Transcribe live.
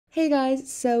Hey guys,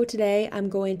 so today I'm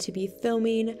going to be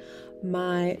filming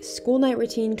my school night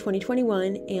routine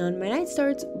 2021, and my night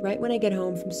starts right when I get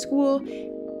home from school.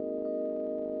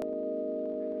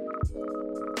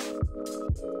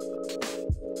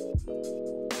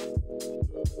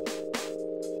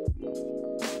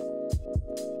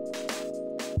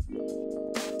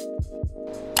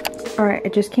 Alright, I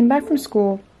just came back from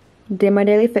school, did my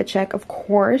daily fit check, of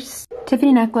course.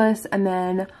 Tiffany necklace, and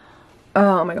then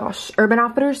oh my gosh, Urban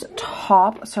Outfitters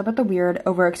top. Sorry about the weird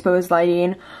overexposed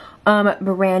lighting.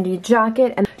 Brandy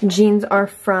jacket, and jeans are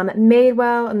from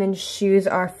Madewell, and then shoes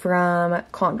are from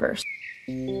Converse.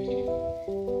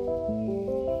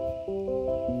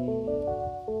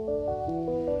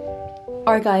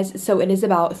 Alright guys, so it is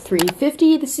about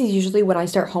 3:50. This is usually when I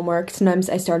start homework. Sometimes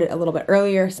I start it a little bit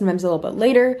earlier, sometimes a little bit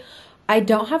later. I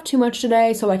don't have too much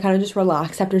today, so I kind of just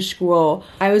relaxed after school.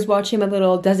 I was watching my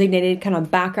little designated kind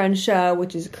of background show,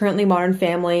 which is currently Modern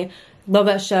Family. Love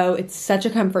that show. It's such a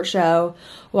comfort show.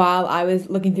 While I was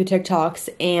looking through TikToks,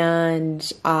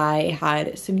 and I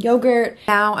had some yogurt.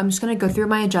 Now I'm just gonna go through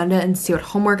my agenda and see what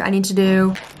homework I need to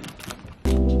do.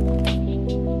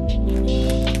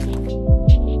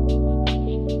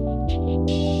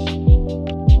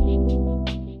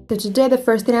 So today the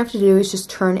first thing I have to do is just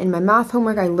turn in my math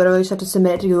homework. I literally just have to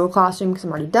submit it to Google Classroom because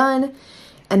I'm already done.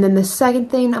 And then the second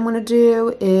thing I'm gonna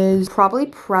do is probably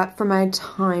prep for my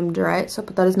timed, right? So I'll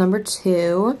put that as number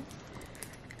 2.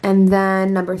 And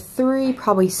then number 3,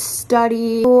 probably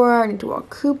study. 4, I need to walk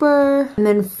Cooper. And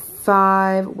then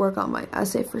 5, work on my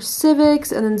essay for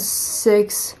civics. And then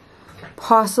 6,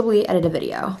 possibly edit a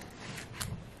video.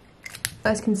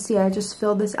 As you can see, I just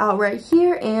filled this out right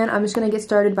here, and I'm just gonna get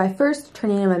started by first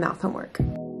turning in my math homework.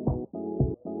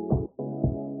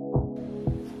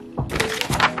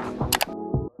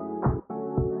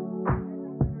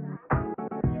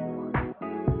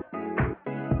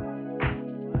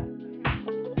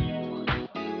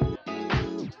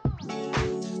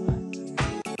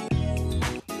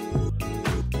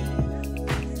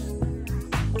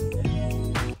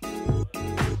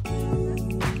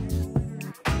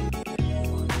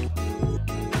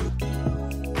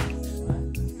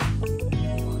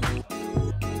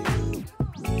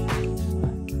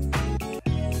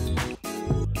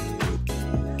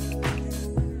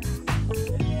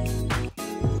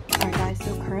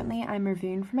 I'm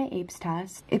reviewing for my APES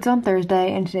test. It's on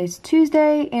Thursday and today's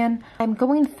Tuesday, and I'm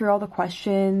going through all the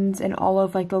questions and all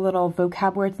of like the little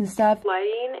vocab words and stuff.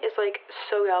 Lighting is like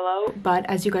so yellow. But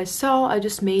as you guys saw, I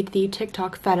just made the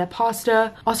TikTok feta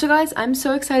pasta. Also guys, I'm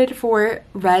so excited for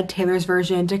Red Taylor's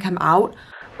version to come out.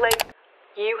 Like,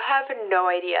 you have no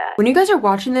idea. When you guys are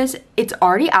watching this, it's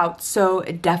already out, so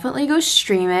definitely go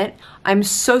stream it. I'm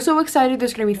so excited.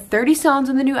 There's gonna be 30 songs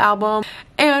in the new album,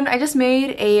 and I just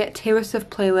made a Taylor Swift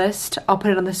playlist. I'll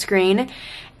put it on the screen,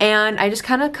 and I just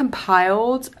kind of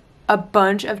compiled a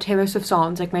bunch of Taylor Swift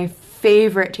songs, like my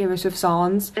favorite Taylor Swift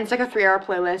songs. And it's like a 3-hour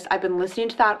playlist. I've been listening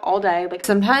to that all day. Like,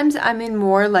 sometimes I'm in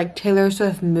more like Taylor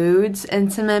Swift moods,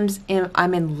 and sometimes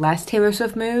I'm in less Taylor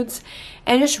Swift moods.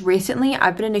 And just recently,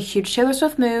 I've been in a huge Taylor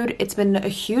Swift mood. It's been a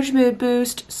huge mood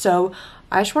boost, so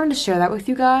I just wanted to share that with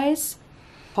you guys.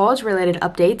 College-related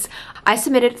updates. I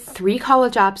submitted 3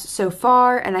 college apps so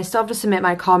far, and I still have to submit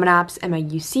my Common Apps and my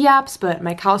UC apps, but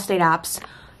my Cal State apps,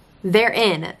 they're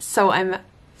in. So I'm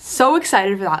so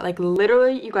excited for that. Like,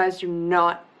 literally, you guys do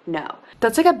not know.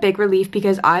 That's like a big relief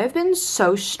because I've been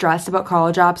so stressed about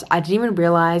college apps. I didn't even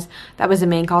realize that was the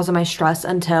main cause of my stress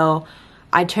until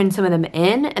I turned some of them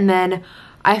in, and then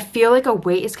I feel like a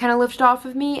weight is kind of lifted off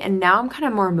of me, and now I'm kind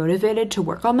of more motivated to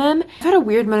work on them. I've had a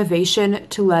weird motivation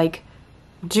to like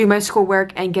do my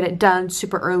schoolwork and get it done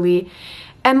super early,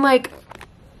 and like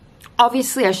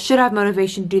obviously I should have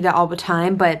motivation to do that all the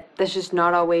time, but that's just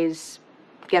not always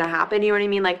gonna happen, you know what I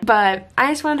mean? Like, but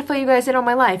I just wanted to fill you guys in on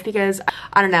my life because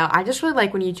I don't know, I just really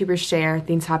like when YouTubers share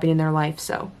things happening in their life,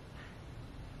 so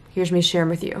here's me sharing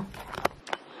with you.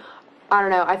 I don't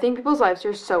know, I think people's lives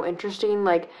are so interesting.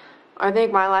 Like, I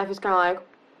think my life is kind of like,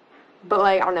 but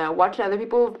like, I don't know, watching other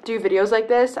people do videos like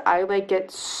this, I like get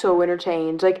so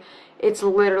entertained. Like, it's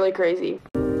literally crazy.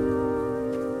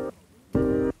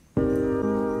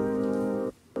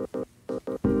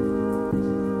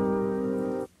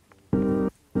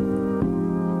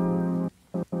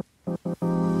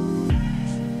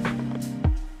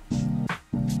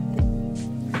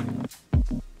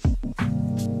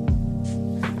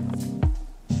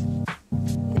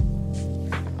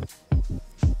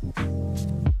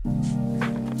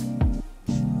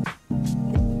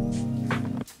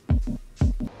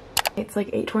 It's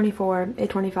like 8:24,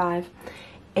 8:25,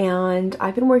 and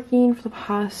I've been working for the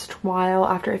past while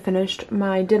after I finished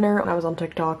my dinner. I was on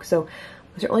TikTok, so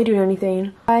I wasn't really doing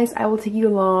anything. Guys, I will take you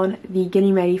along the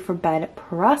getting ready for bed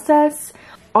process.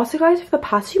 Also guys, for the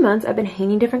past few months, I've been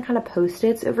hanging different kind of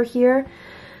post-its over here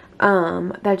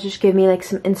that just give me like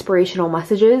some inspirational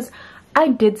messages. I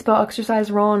did spell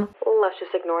exercise wrong. Let's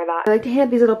just ignore that. I like to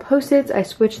have these little post-its. I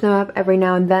switch them up every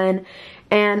now and then,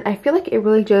 and I feel like it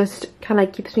really just kind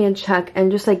of keeps me in check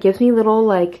and just like gives me little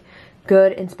like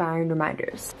good inspiring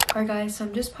reminders. Alright guys, so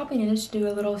I'm just popping in to do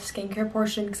a little skincare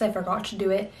portion because I forgot to do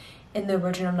it in the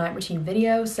original night routine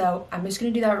video, so I'm just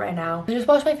gonna do that right now. I just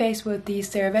washed my face with the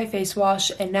CeraVe face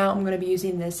wash, and now I'm gonna be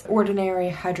using this Ordinary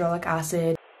Hyaluronic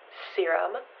Acid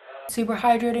serum. Super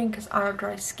hydrating because I have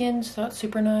dry skin, so that's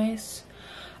super nice.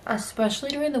 Especially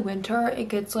during the winter, it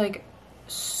gets like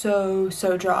so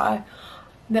dry.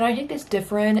 Then I take this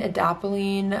different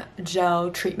adapalene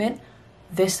gel treatment.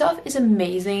 This stuff is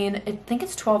amazing. I think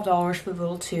it's $12 for the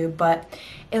little tube, but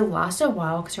it lasts a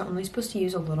while because you're only supposed to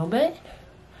use a little bit.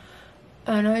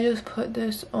 And I just put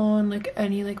this on like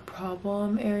any like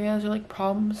problem areas or like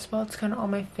problem spots kind of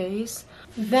on my face.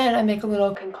 Then I make a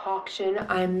little concoction.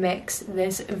 I mix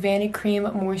this Vanity Cream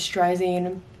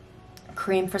moisturizing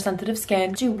cream for sensitive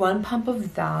skin. Do 1 pump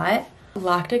of that.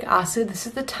 Lactic acid, this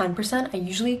is the 10%. I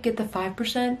usually get the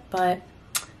 5%, but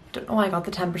don't know why I got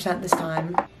the 10% this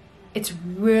time. It's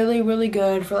really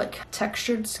good for like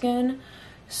textured skin,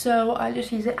 so I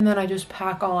just use it, and then I just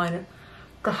pack on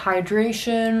the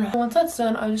hydration. Once that's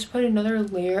done, I just put another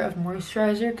layer of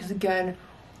moisturizer because again,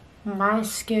 my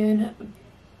skin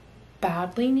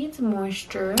badly needs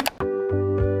moisture.